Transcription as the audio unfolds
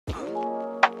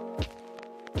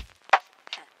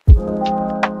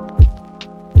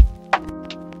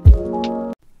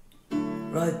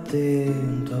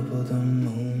of the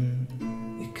moon,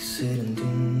 we could sit and do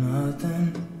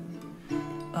nothing.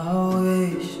 I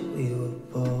wish we were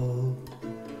bold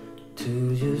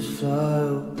to just fly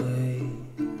away.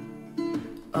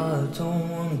 I don't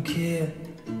wanna care,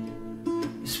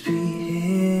 just be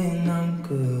here and I'm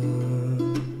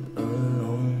good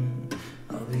alone.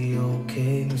 I'll be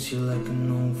okay, miss you like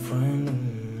an old friend.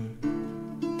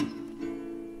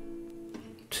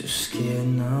 Too scared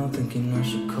now, thinking I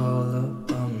should call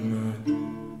up all night.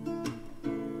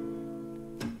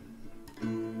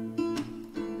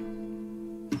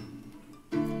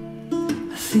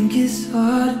 I think it's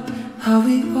hard how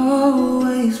we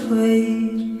always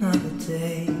wait another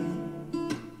day,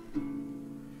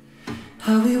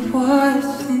 how we watch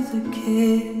things that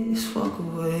kids walk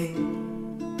away.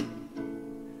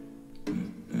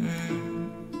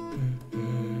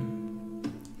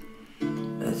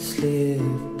 Let's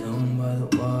live down by the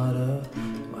water,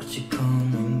 watch it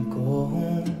come and go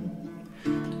home.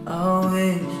 I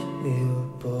wish we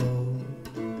were bold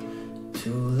to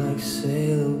like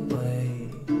sail away.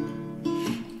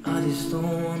 I just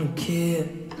don't wanna care.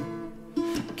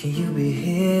 Can you be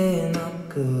here and I'm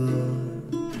good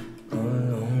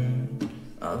alone?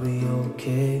 I'll be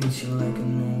okay, miss you like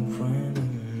an old friend.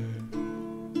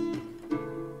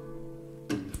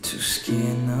 Too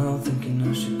scared now, thinking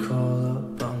I should call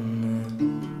up all night.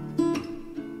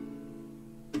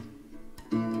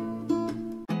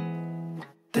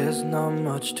 There's not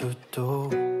much to do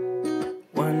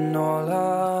when all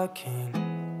I can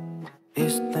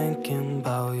is thinking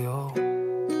about you.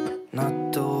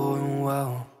 Not doing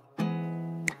well,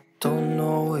 don't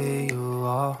know where you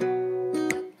are,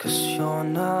 'cause you're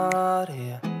not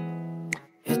here.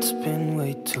 It's been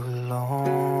way too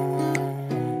long.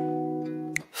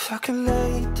 If I could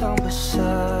lay down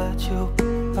beside you,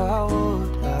 I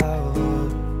would.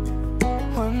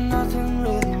 When nothing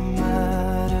really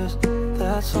matters,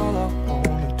 that's all I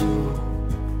wanna do.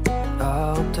 I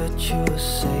hope that you are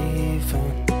safe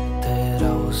and that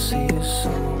I will see you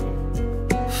soon.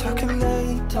 If I could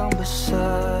lay down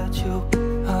beside you,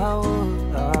 I would.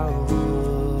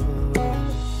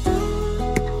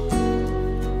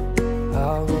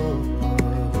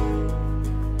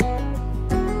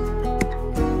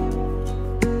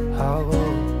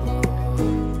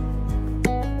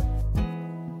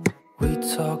 We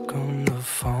talk on the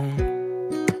phone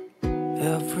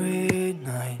every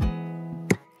night.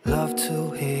 Love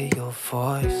to hear your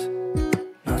voice,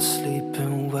 not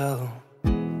sleeping well.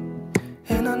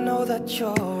 And I know that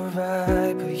you're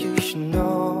right, but you should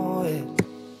know it.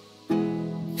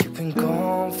 You've been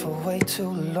gone for way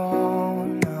too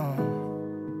long now.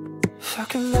 If I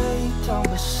could lay down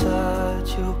beside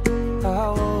you, I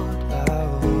would.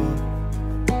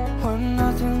 When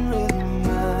nothing really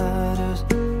matters,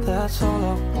 that's all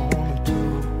I wanna do.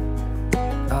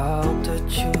 I hope that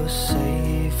you are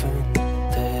safe and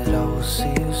that I will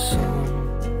see you soon.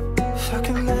 If I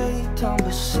could lay down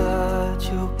beside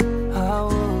you, I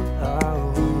would.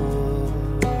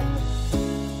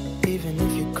 Even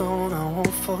if you're gone, I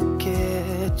won't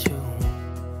forget you.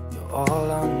 You're all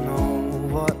I know,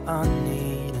 what I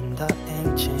need, and that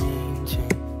ain't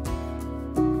changing.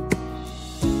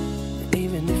 And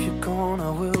even if you're gone,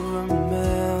 I will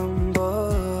remember.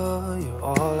 You're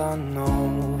all I know,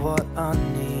 what I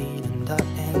need, and that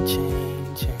ain't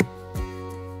changing.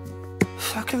 If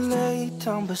I could lay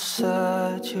down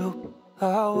beside you, I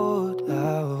would.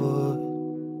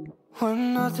 When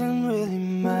nothing really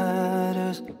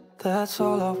matters, that's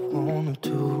all I wanna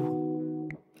do.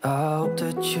 I hope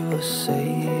that you are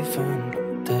safe and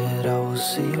that I will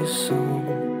see you soon.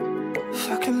 If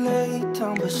I could lay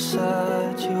down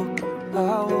beside you,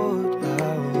 I would.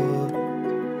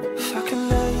 If I could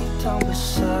lay down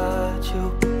beside you,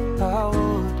 I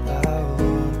would.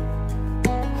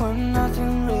 When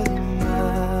nothing really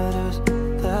matters,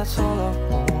 that's all I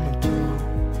wanna do.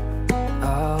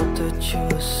 I hope that you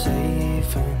are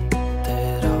safe and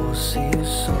that I will see you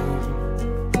soon.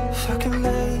 If I could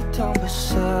lay down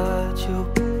beside you,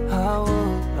 I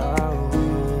would.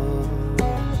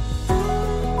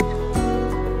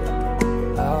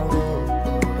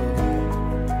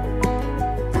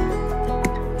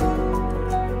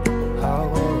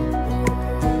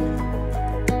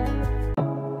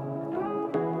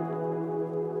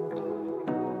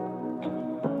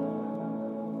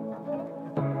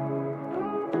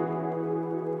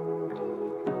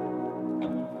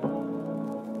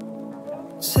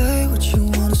 Say what you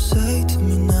wanna say to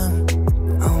me now.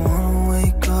 I